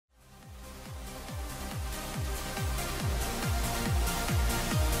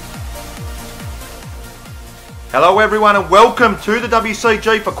Hello everyone and welcome to the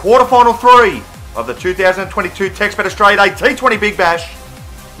WCG for quarterfinal 3 of the 2022 Texbet Australia Day T20 Big Bash,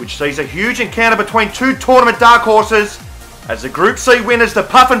 which sees a huge encounter between two tournament dark horses as the Group C winners, the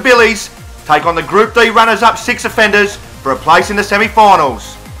Puffin Billy's, take on the Group D runners-up Six Offenders for a place in the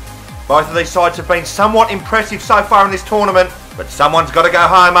semi-finals. Both of these sides have been somewhat impressive so far in this tournament, but someone's got to go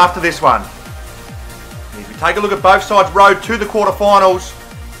home after this one. As we take a look at both sides' road to the quarterfinals,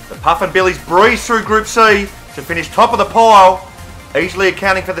 the Puffin Billy's breeze through Group C to finish top of the pile, easily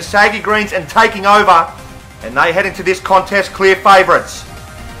accounting for the saggy greens and taking over, and they head into this contest clear favourites.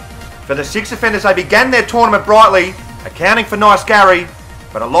 For the Six Offenders, they began their tournament brightly, accounting for Nice Gary,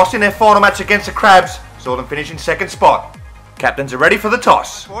 but a loss in their final match against the Crabs saw them finish in second spot. Captains are ready for the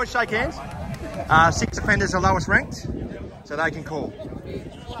toss. Boys, shake hands. Six Offenders are lowest ranked, so they can call.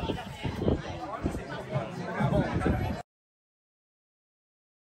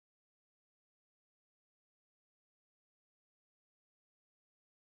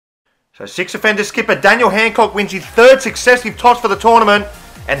 So Six Offenders skipper Daniel Hancock wins his third successive toss for the tournament,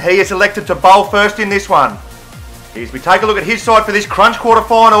 and he is elected to bowl first in this one. As we take a look at his side for this crunch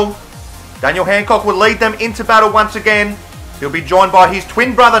quarterfinal, Daniel Hancock will lead them into battle once again. He'll be joined by his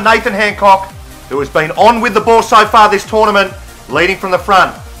twin brother Nathan Hancock, who has been on with the ball so far this tournament, leading from the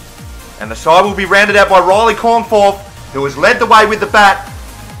front. And the side will be rounded out by Riley Cornforth, who has led the way with the bat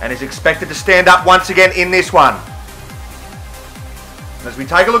and is expected to stand up once again in this one. As we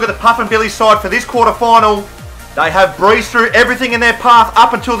take a look at the Puffin Billy's side for this quarterfinal, they have breezed through everything in their path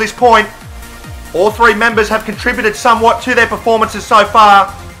up until this point. All three members have contributed somewhat to their performances so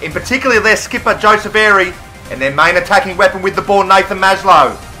far, in particular their skipper Joe Saveri and their main attacking weapon with the ball Nathan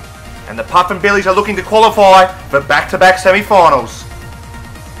Maslow. And the Puffin Billy's are looking to qualify for back-to-back semi-finals.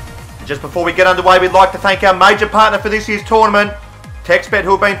 Just before we get underway, we'd like to thank our major partner for this year's tournament, Texbet,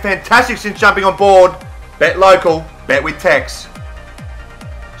 who have been fantastic since jumping on board. Bet local, bet with Tex.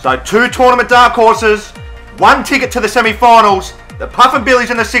 So two tournament dark horses, one ticket to the semi-finals, the Puffin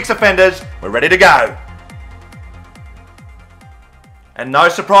Billy's and the Six Offenders. We're ready to go. And no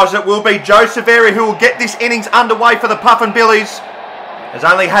surprise, it will be Joe Saveri who will get this innings underway for the Puffin Billy's. Has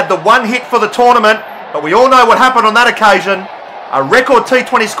only had the one hit for the tournament, but we all know what happened on that occasion. A record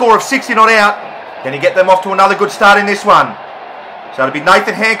T20 score of 60 not out. Can he get them off to another good start in this one? So it'll be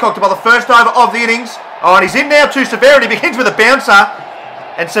Nathan Hancock to bowl the first over of the innings. Oh, and he's in now to Saveri. He begins with a bouncer.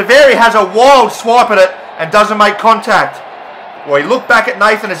 And Saveri has a wild swipe at it and doesn't make contact. Well, he looked back at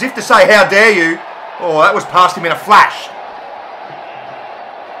Nathan as if to say, how dare you? Oh, that was past him in a flash.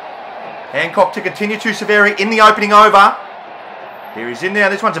 Hancock to continue to Saveri in the opening over. Here he's in there.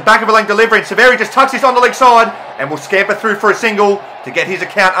 This one's a back of a length delivery, and Saveri just tucks this on the leg side and will scamper through for a single to get his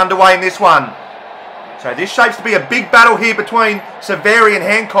account underway in this one. So this shapes to be a big battle here between Saveri and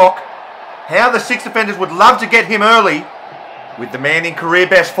Hancock. How the Six Offenders would love to get him early with the man in career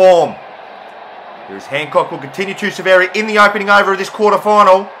best form. Here's Hancock will continue to Saveri in the opening over of this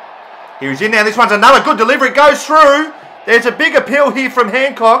quarterfinal. Here's in now. This one's another good delivery. It goes through. There's a big appeal here from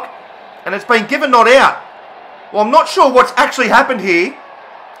Hancock, and it's been given not out. Well, I'm not sure what's actually happened here.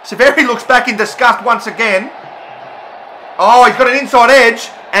 Saveri looks back in disgust once again. Oh, he's got an inside edge,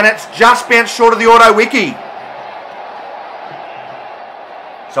 and it's just bounced short of the auto wiki.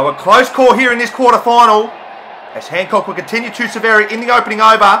 So a close call here in this quarterfinal, as Hancock will continue to Saveri in the opening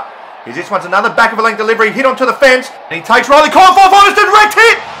over. Here's this one's another back of a length delivery, hit onto the fence, and he takes Riley Cornforth on. It's a direct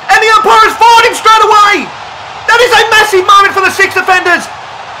hit, and the umpire has fired him straight away. That is a massive moment for the Six Offenders.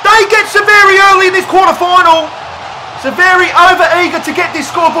 They get Saveri early in this quarterfinal. Saveri over eager to get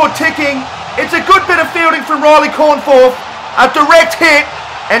this scoreboard ticking. It's a good bit of fielding from Riley Cornforth. A direct hit,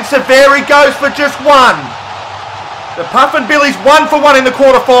 and Saveri goes for just one. The Puffin Billy's 1 for 1 in the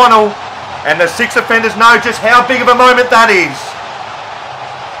quarterfinal. And the Six Offenders know just how big of a moment that is.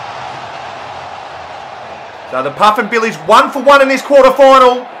 So the Puffin Billy's 1 for 1 in this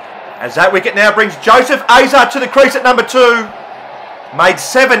quarterfinal, as that wicket now brings Joseph Azar to the crease at number 2. Made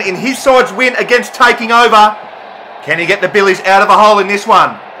 7 in his side's win against taking over. Can he get the Billies out of a hole in this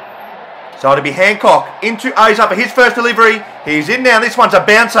one? So it'll be Hancock into Azar for his first delivery. He's in now. This one's a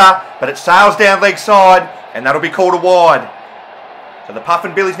bouncer, but it sails down leg side, and that'll be called a wide. So the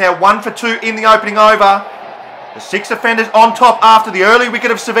Puffin Billy's now 1 for 2 in the opening over. The Six Offenders on top after the early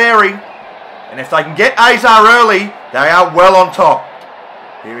wicket of Saveri. And if they can get Azar early, they are well on top.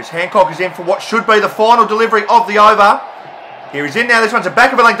 Here is Hancock is in for what should be the final delivery of the over. Here he's in now. This one's a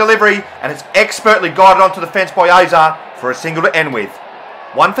back of a length delivery, and it's expertly guided onto the fence by Azar for a single to end with.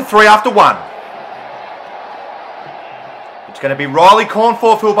 1 for 3 after 1. It's going to be Riley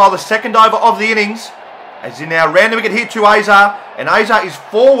Cornforth who will bowl the second over of the innings. As he now random wicket here to Azar, and Azar is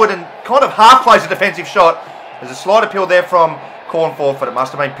forward and kind of half plays a defensive shot, There's a slight appeal there from Cornforth, but it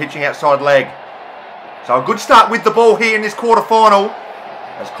must have been pitching outside leg. So a good start with the ball here in this quarterfinal.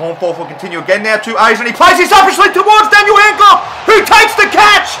 As Cornforth will continue again now to A's, and he plays this upper slip towards Daniel Hancock, who takes the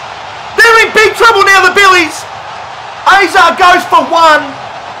catch. They're in big trouble now, the Billies. Azar goes for one.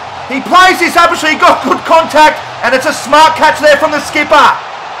 He plays this upper slip, he got good contact, and it's a smart catch there from the skipper.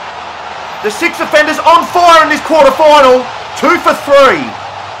 The six offenders on fire in this quarterfinal, 2 for 3.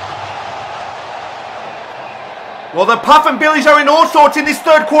 Well, the Puffin Billies are in all sorts in this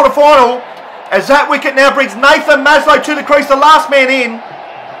third quarterfinal, as that wicket now brings Nathan Maslow to the crease, the last man in.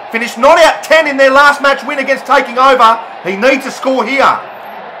 Finished not out 10 in their last match win against Taking Over. He needs a score here.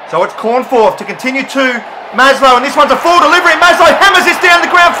 So it's Cornforth to continue to Maslow, and this one's a full delivery. Maslow hammers this down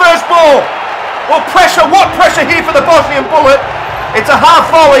the ground, first ball. Well, pressure, what pressure here for the Bosnian Bullet. It's a half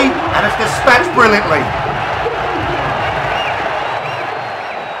volley, and it's dispatched brilliantly.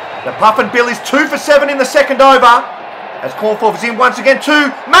 The Puffin Billies 2 for 7 in the second over, as Cornforth is in once again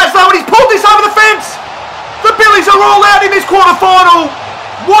to Maslow, and he's pulled this over the fence. The Billies are all out in this quarterfinal.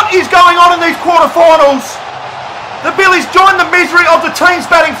 What is going on in these quarterfinals? The Billies join the misery of the teams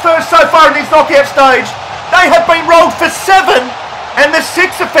batting first so far in this knockout stage. They have been rolled for 7, and the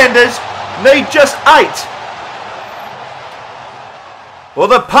 6 offenders need just 8. Well,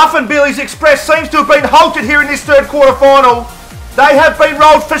 the Puffin Billy's Express seems to have been halted here in this third quarterfinal. They have been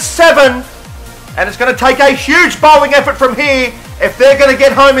rolled for 7, and it's going to take a huge bowling effort from here if they're going to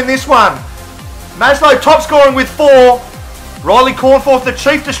get home in this one. Maslow top scoring with 4. Riley Cornforth, the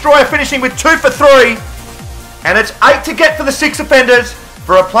chief destroyer, finishing with 2 for 3. And it's 8 to get for the 6 offenders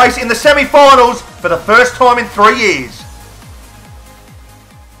for a place in the semi-finals for the first time in 3 years.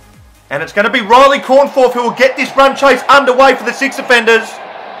 And it's going to be Riley Cornforth who will get this run chase underway for the 6 offenders.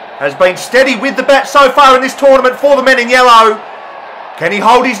 Has been steady with the bat so far in this tournament for the men in yellow. Can he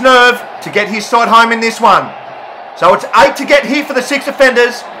hold his nerve to get his side home in this one? So it's 8 to get here for the 6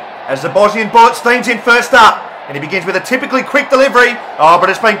 offenders as the Bosnian Bullet steams in first up. And he begins with a typically quick delivery. Oh, but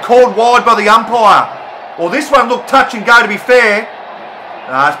it's been called wide by the umpire. Well, this one looked touch and go, to be fair.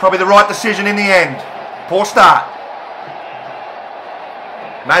 It's probably the right decision in the end. Poor start.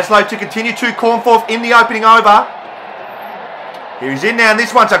 Maslow to continue to Cornforth in the opening over. Here he's in now, and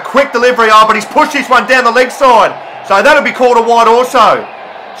this one's a quick delivery. Oh, but he's pushed this one down the leg side. So that'll be called a wide also.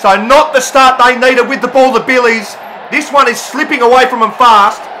 So not the start they needed with the ball, the Billies. This one is slipping away from them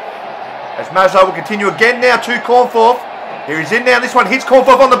fast. As Maslow will continue again now to Cornforth. Here he's in now. This one hits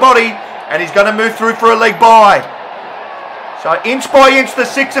Cornforth on the body, and he's going to move through for a leg bye. So inch by inch, the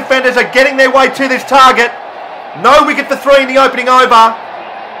 6 offenders are getting their way to this target. No wicket for 3 in the opening over.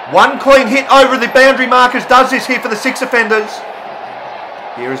 1 clean hit over the boundary markers does this here for the 6 offenders.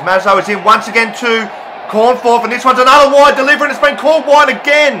 Here is Maslow is in once again to Cornforth, and this one's another wide delivery, and it's been called wide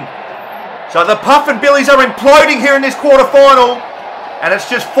again. So the Puffin Billies are imploding here in this quarterfinal. And it's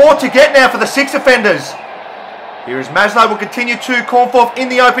just 4 to get now for the 6 offenders. Here is Maslow will continue to Cornforth in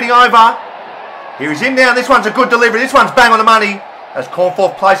the opening over. Here he's in now, and this one's a good delivery. This one's bang on the money as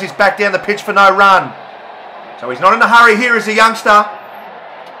Cornforth plays his back down the pitch for no run. So he's not in a hurry here as a youngster.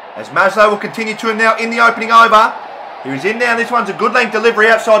 As Maslow will continue to him now in the opening over. Here he's in now, and this one's a good length delivery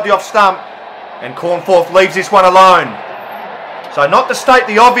outside the off stump. And Cornforth leaves this one alone. So not to state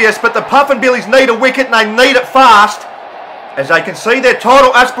the obvious, but the Puffin Billies need a wicket, and they need it fast, as they can see their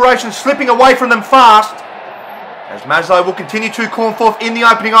title aspirations slipping away from them fast. As Maslow will continue to Cornforth in the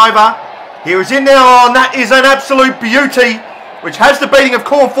opening over. Here is in now, and that is an absolute beauty, which has the beating of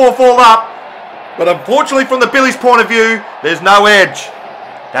Cornforth all up. But unfortunately from the Billies' point of view, there's no edge.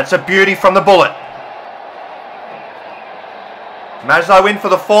 That's a beauty from the Bullet. Maslow in for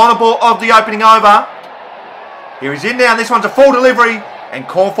the final ball of the opening over. Here he's in now, and this one's a full delivery, and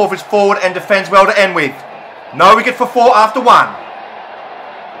Cornforth is forward and defends well to end with. No wicket for 4 after 1.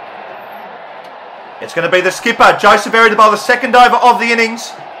 It's going to be the skipper, Joseph Airy, to bowl the second over of the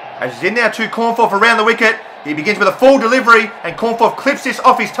innings. As he's in now to Cornforth around the wicket. He begins with a full delivery, and Cornforth clips this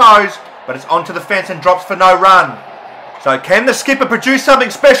off his toes, but it's onto the fence and drops for no run. So can the skipper produce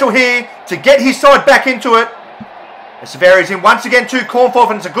something special here to get his side back into it? As Airy is in once again to Cornforth,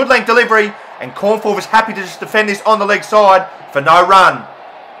 and it's a good length delivery, and Cornforth is happy to just defend this on the leg side for no run.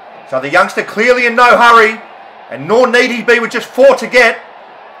 So the youngster clearly in no hurry, and nor need he be with just 4 to get.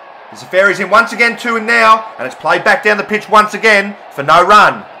 As Airy's in once again to him now, and it's played back down the pitch once again for no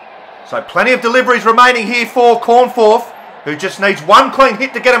run. So plenty of deliveries remaining here for Cornforth, who just needs 1 clean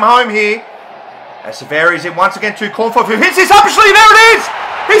hit to get him home here. As Airy's in once again to Cornforth, who hits this up, actually, there it is!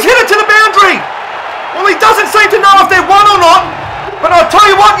 He's hit it to the boundary! Well, he doesn't seem to know if they're won or not, but I'll tell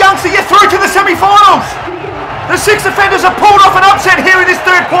you what, youngster, you're through to the semi-finals! The 6 offenders have pulled off an upset here in this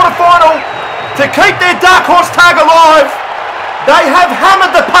third quarter final. to keep their dark horse tag alive. They have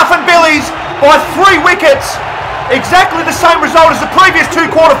hammered the Puffin Billy's by 3 wickets. Exactly the same result as the previous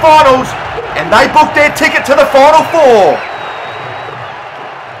 2 quarterfinals, and they booked their ticket to the final 4.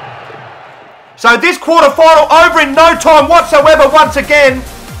 So this quarterfinal over in no time whatsoever once again,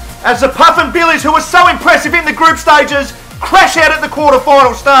 as the Puffin Billy's, who were so impressive in the group stages, crash out at the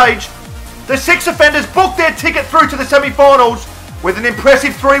quarterfinal stage. The 6 offenders booked their ticket through to the semi-finals with an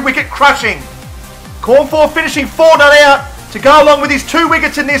impressive 3-wicket crushing. Cornforth finishing 4 not out to go along with his 2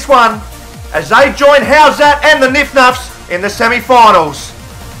 wickets in this one, as they join How's That and the Nif Nuffs in the semi-finals.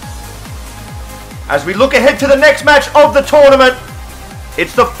 As we look ahead to the next match of the tournament,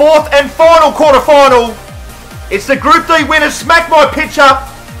 it's the 4th and final quarterfinal. It's the Group D winners Smack My Pitch Up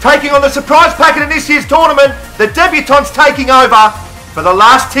taking on the surprise packet in this year's tournament, the debutants taking over for the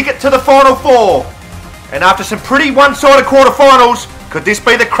last ticket to the final 4. And after some pretty one-sided quarterfinals, could this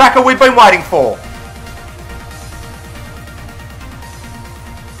be the cracker we've been waiting for?